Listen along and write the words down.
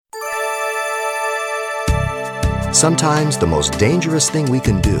Sometimes the most dangerous thing we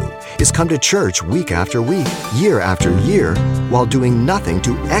can do is come to church week after week, year after year, while doing nothing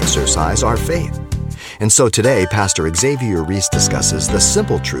to exercise our faith. And so today, Pastor Xavier Reese discusses the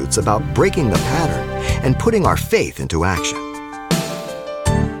simple truths about breaking the pattern and putting our faith into action.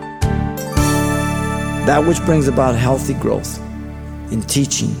 That which brings about healthy growth in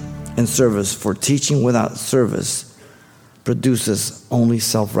teaching and service, for teaching without service produces only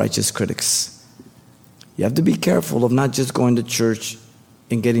self-righteous critics. You have to be careful of not just going to church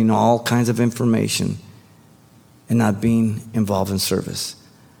and getting all kinds of information and not being involved in service.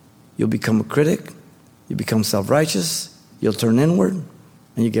 You'll become a critic, you become self-righteous, you'll turn inward,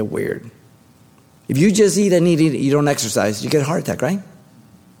 and you get weird. If you just eat and eat, you don't exercise, you get a heart attack, right?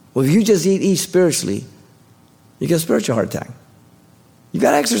 Well, if you just eat spiritually, you get a spiritual heart attack. You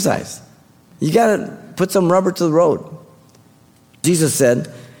got to exercise. You got to put some rubber to the road. Jesus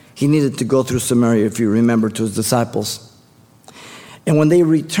said he needed to go through Samaria, if you remember, to his disciples. And when they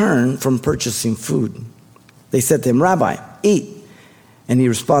returned from purchasing food, they said to him, "Rabbi, eat." And he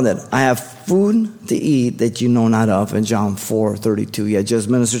responded, "I have food to eat that you know not of." In John 4:32, he had just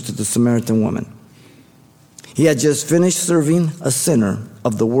ministered to the Samaritan woman. He had just finished serving a sinner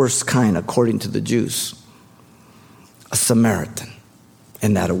of the worst kind, according to the Jews, a Samaritan,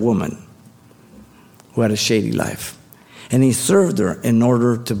 and not a woman who had a shady life. And he served her in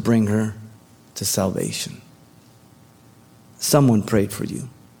order to bring her to salvation. Someone prayed for you.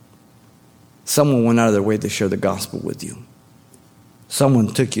 Someone went out of their way to share the gospel with you.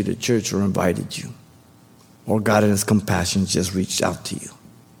 Someone took you to church or invited you. Or God in his compassion just reached out to you.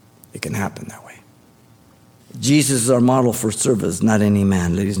 It can happen that way. Jesus is our model for service, not any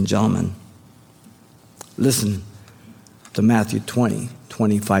man, ladies and gentlemen. Listen to Matthew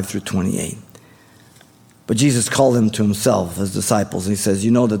 20:25 through 28. But Jesus called them to himself, his disciples, and he says,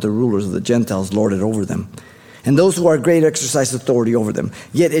 "You know that the rulers of the Gentiles lord it over them, and those who are great exercise authority over them.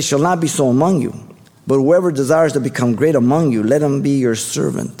 Yet it shall not be so among you. But whoever desires to become great among you, let him be your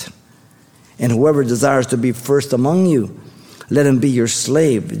servant. And whoever desires to be first among you, let him be your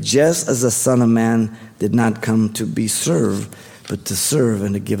slave, just as the Son of Man did not come to be served, but to serve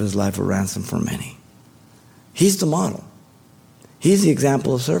and to give his life a ransom for many." He's the model. He's the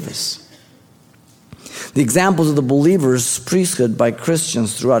example of service. The examples of the believers' priesthood by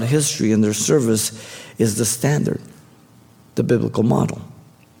Christians throughout history and their service is the standard, the biblical model.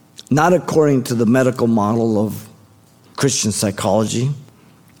 Not according to the medical model of Christian psychology,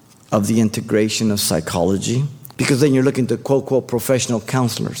 of the integration of psychology, because then you're looking to quote, professional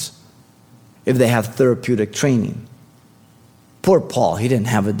counselors, if they have therapeutic training. Poor Paul, he didn't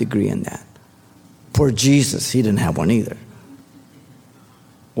have a degree in that. Poor Jesus, he didn't have one either.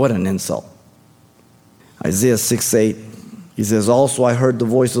 What an insult. Isaiah 6:8, he says, "Also I heard the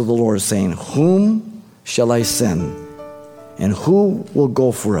voice of the Lord saying, whom shall I send? And who will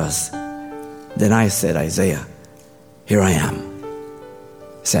go for us? Then I said, Isaiah, here I am.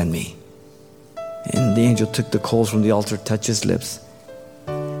 Send me." And the angel took the coals from the altar, touched his lips,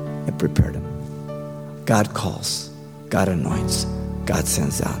 and prepared him. God calls, God anoints, God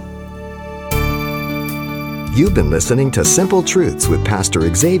sends out. You've been listening to Simple Truths with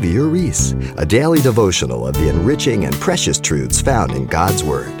Pastor Xavier Reese, a daily devotional of the enriching and precious truths found in God's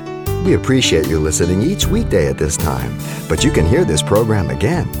Word. We appreciate you listening each weekday at this time, but you can hear this program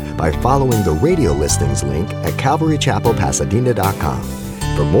again by following the radio listings link at CalvaryChapelPasadena.com.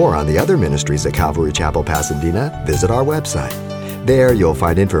 For more on the other ministries at Calvary Chapel Pasadena, visit our website. There you'll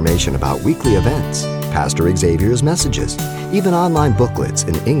find information about weekly events, Pastor Xavier's messages, even online booklets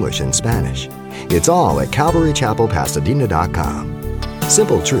in English and Spanish. It's all at CalvaryChapelPasadena.com.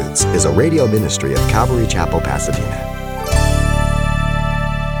 Simple Truths is a radio ministry of Calvary Chapel, Pasadena.